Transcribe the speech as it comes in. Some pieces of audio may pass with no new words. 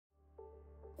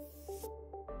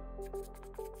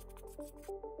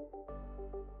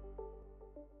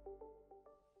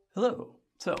Hello.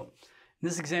 So in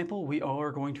this example, we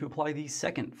are going to apply the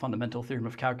second fundamental theorem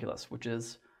of calculus, which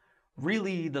is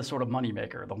really the sort of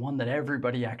moneymaker, the one that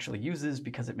everybody actually uses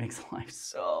because it makes life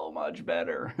so much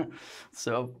better.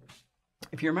 So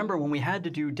if you remember, when we had to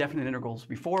do definite integrals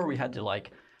before, we had to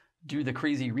do the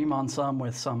crazy Riemann sum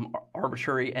with some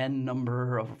arbitrary n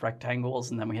number of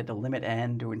rectangles, and then we had to limit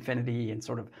n to infinity and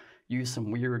sort of use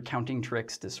some weird counting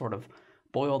tricks to sort of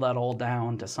boil that all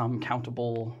down to some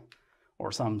countable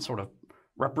or some sort of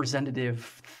representative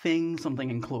thing,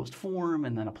 something in closed form,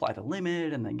 and then apply the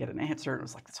limit and then get an answer. It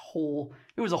was like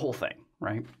it was a whole thing,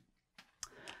 right?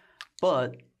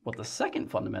 But what the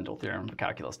second fundamental theorem of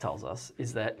calculus tells us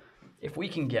is that if we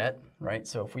can get, right,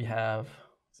 so if we have,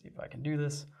 let's see if I can do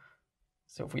this.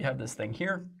 So if we have this thing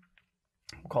here,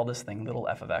 we'll call this thing little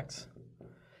f of x.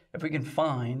 If we can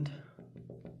find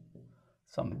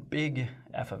some big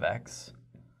f of x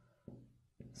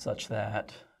such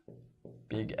that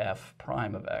big F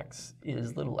prime of x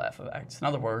is little f of x. In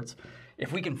other words,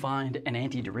 if we can find an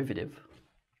antiderivative,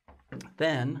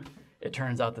 then it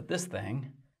turns out that this thing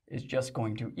is just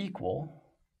going to equal,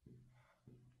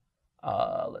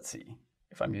 let's see,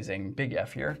 if I'm using big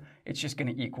F here, it's just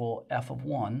going to equal f of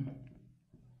 1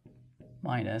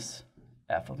 minus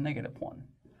f of negative 1,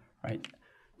 right?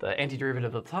 The antiderivative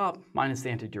of the top minus the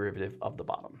antiderivative of the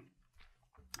bottom.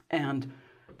 And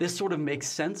this sort of makes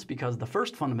sense because the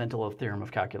first fundamental of theorem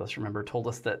of calculus, remember, told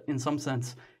us that in some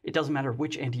sense, it doesn't matter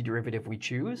which antiderivative we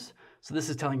choose. So this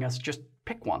is telling us just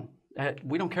pick one.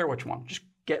 We don't care which one, just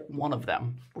get one of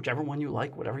them, whichever one you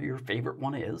like, whatever your favorite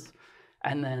one is.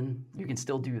 And then you can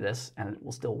still do this and it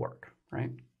will still work, right?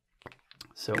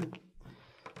 So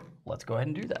let's go ahead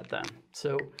and do that then.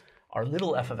 So our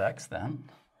little f of x then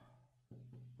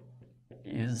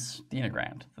is the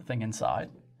integrand, the thing inside.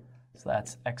 So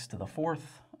that's x to the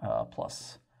fourth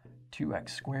plus 2x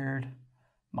squared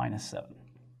minus 7.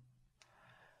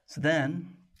 So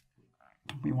then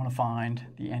we want to find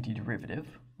the antiderivative,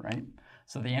 right?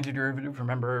 So the antiderivative,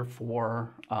 remember,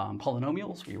 for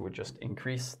polynomials, we would just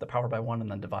increase the power by 1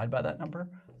 and then divide by that number.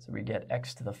 So we get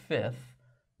x to the fifth,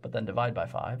 but then divide by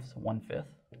 5, so 1/5.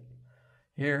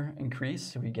 Here,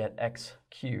 increase, so we get x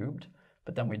cubed,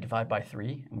 but then we divide by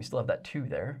 3, and we still have that 2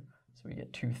 there, so we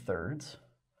get 2/3.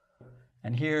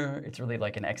 And here, it's really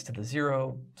like an x to the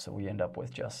 0, so we end up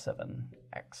with just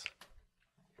 7x.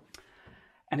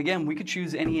 And again, we could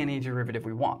choose any antiderivative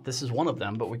we want. This is one of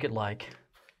them, but we could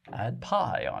add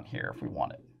pi on here if we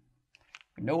wanted.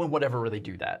 No one would ever really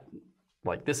do that.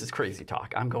 This is crazy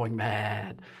talk. I'm going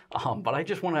mad. But I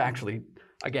just want to actually,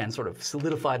 again, sort of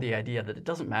solidify the idea that it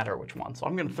doesn't matter which one. So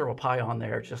I'm going to throw a pi on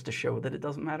there just to show that it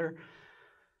doesn't matter.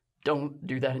 Don't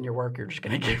do that in your work. You're just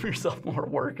going to give yourself more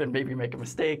work and maybe make a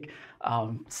mistake.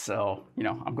 So,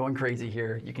 I'm going crazy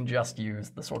here. You can just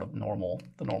use the sort of normal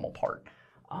part.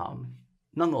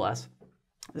 Nonetheless,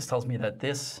 this tells me that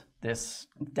this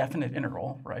definite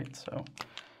integral, right? So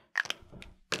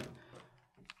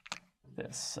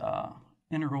this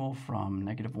integral from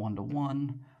 -1 to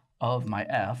 1 of my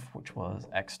f, which was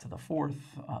x to the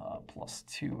fourth plus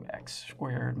 2x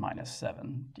squared minus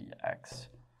 7 dx,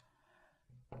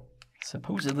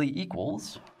 supposedly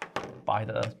equals, by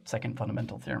the second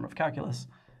fundamental theorem of calculus,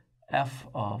 f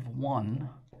of 1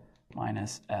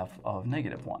 minus f of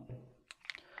 -1,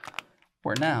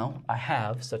 where now I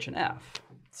have such an f.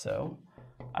 So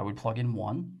I would plug in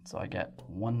 1, so I get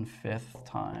 1/5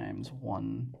 times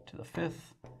 1 to the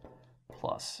fifth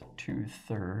plus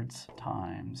 2/3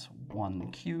 times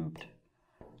 1 cubed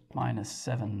minus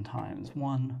 7 times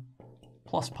 1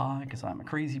 plus pi, because I'm a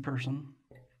crazy person.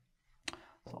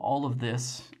 So all of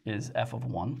this is f of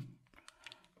 1.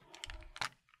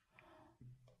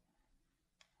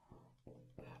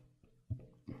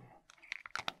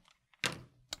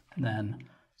 And then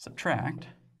subtract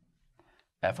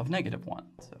f of -1.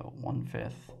 So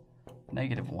 1/5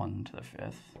 -1 to the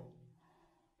fifth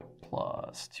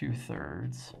plus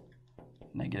 2/3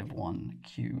 -1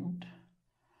 cubed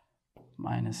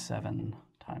minus 7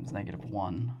 times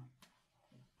 -1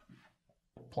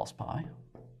 plus pi,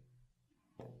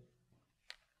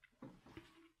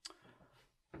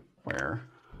 where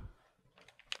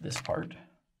this part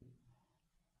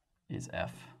is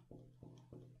f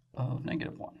of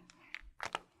 -1.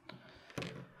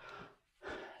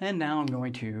 And now I'm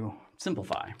going to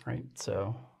simplify, right?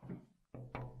 So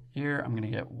here I'm going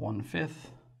to get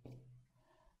 1/5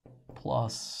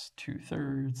 plus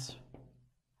 2/3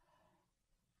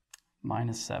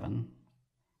 minus 7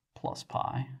 plus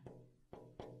pi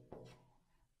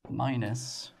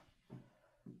minus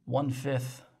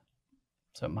 1/5,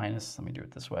 so minus, let me do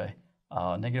it this way,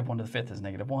 Negative 1 to the fifth is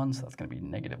negative 1, so that's going to be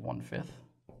negative 1/5.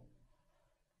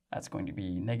 That's going to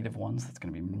be negative 1, so that's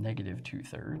going to be negative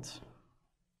 2/3.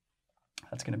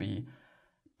 That's going to be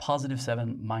positive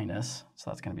 7 minus, so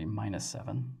that's going to be minus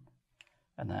 7.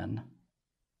 And then,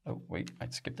 oh wait, I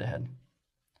skipped ahead.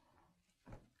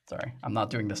 Sorry, I'm not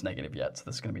doing this negative yet, so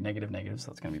this is going to be negative negative, so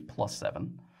that's going to be plus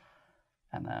 7.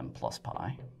 And then plus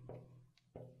pi.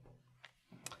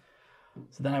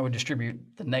 So then I would distribute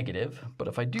the negative, but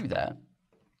if I do that,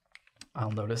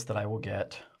 I'll notice that I will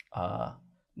get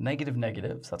negative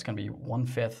negative, so that's going to be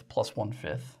 1/5 plus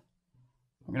 1/5.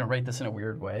 I'm going to write this in a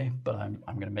weird way, but I'm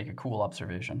going to make a cool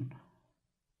observation.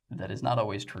 That is not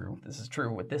always true. This is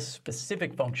true with this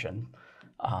specific function,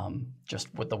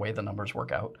 just with the way the numbers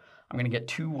work out. I'm going to get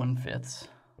 2 1/5.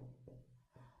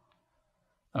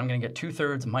 I'm going to get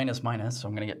 2/3 minus minus, so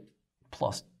I'm going to get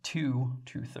plus 2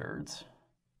 2/3.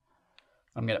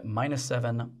 I'm going to get minus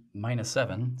 7 minus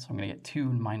 7, so I'm going to get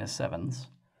 2 minus 7s.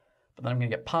 But then I'm going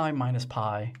to get pi minus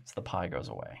pi, so the pi goes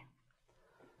away.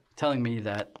 Telling me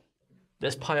that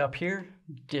this pi up here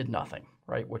did nothing,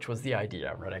 right? Which was the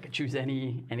idea, right? I could choose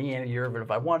any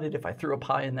antiderivative I wanted if I threw a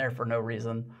pi in there for no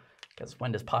reason, because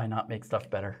when does pi not make stuff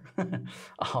better?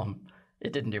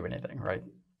 It didn't do anything, right?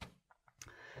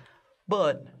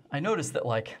 But I noticed that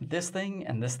like this thing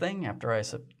and this thing, after I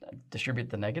distribute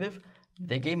the negative,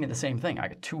 they gave me the same thing. I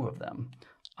got 2 of them.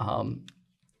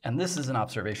 And this is an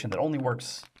observation that only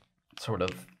works sort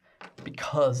of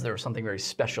because there was something very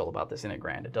special about this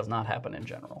integrand. It does not happen in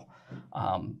general.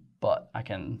 But I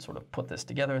can sort of put this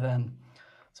together then.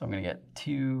 So I'm going to get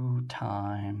 2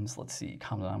 times, let's see,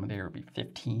 common denominator would be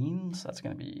 15. So that's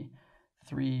going to be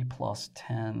 3 plus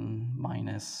 10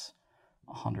 minus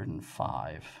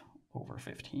 105 over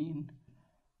 15.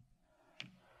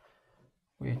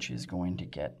 Which is going to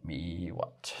get me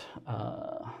what?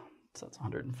 So that's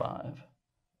 105.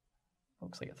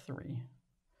 Looks like a 3.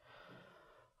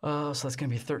 So that's going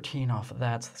to be 13 off of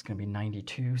that, so that's going to be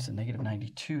 92. So negative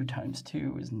 92 times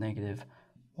 2 is negative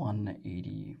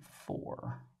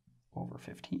 184 over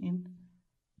 15.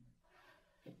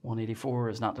 184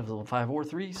 is not divisible by 5 or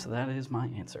 3, so that is my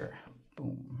answer.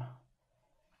 Boom.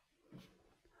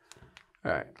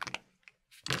 All right.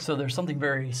 So there's something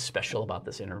very special about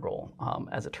this integral,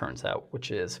 as it turns out,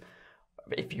 which is,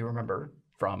 if you remember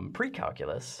from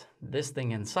pre-calculus, this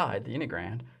thing inside the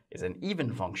integrand is an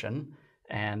even function,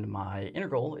 and my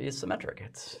integral is symmetric.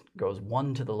 It goes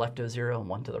 1 to the left of 0 and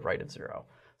 1 to the right of 0.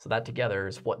 So that together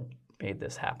is what made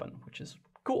this happen, which is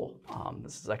cool.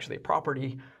 This is actually a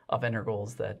property of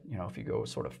integrals that, you know, if you go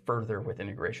sort of further with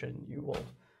integration, you will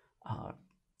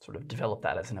sort of develop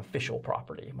that as an official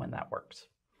property when that works.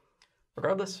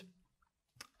 Regardless,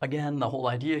 again, the whole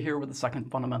idea here with the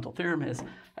second fundamental theorem is I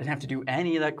didn't have to do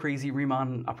any of that crazy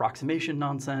Riemann approximation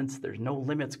nonsense. There's no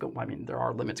limits. I mean, there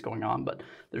are limits going on, but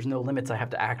there's no limits I have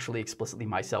to actually explicitly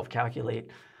myself calculate.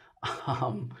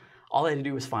 All I had to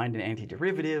do was find an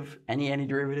antiderivative, any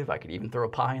antiderivative. I could even throw a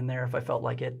pi in there if I felt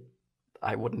like it.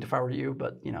 I wouldn't if I were you,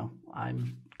 but, you know,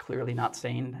 I'm clearly not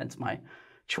sane, hence my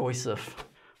choice of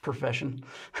profession.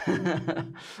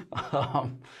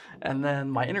 And then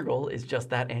my integral is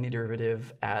just that antiderivative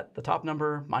at the top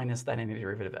number minus that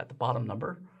antiderivative at the bottom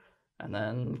number, and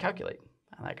then calculate.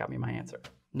 And that got me my answer.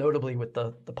 Notably with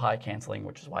the pi canceling,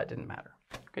 which is why it didn't matter.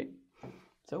 Okay,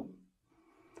 so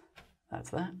that's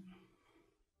that.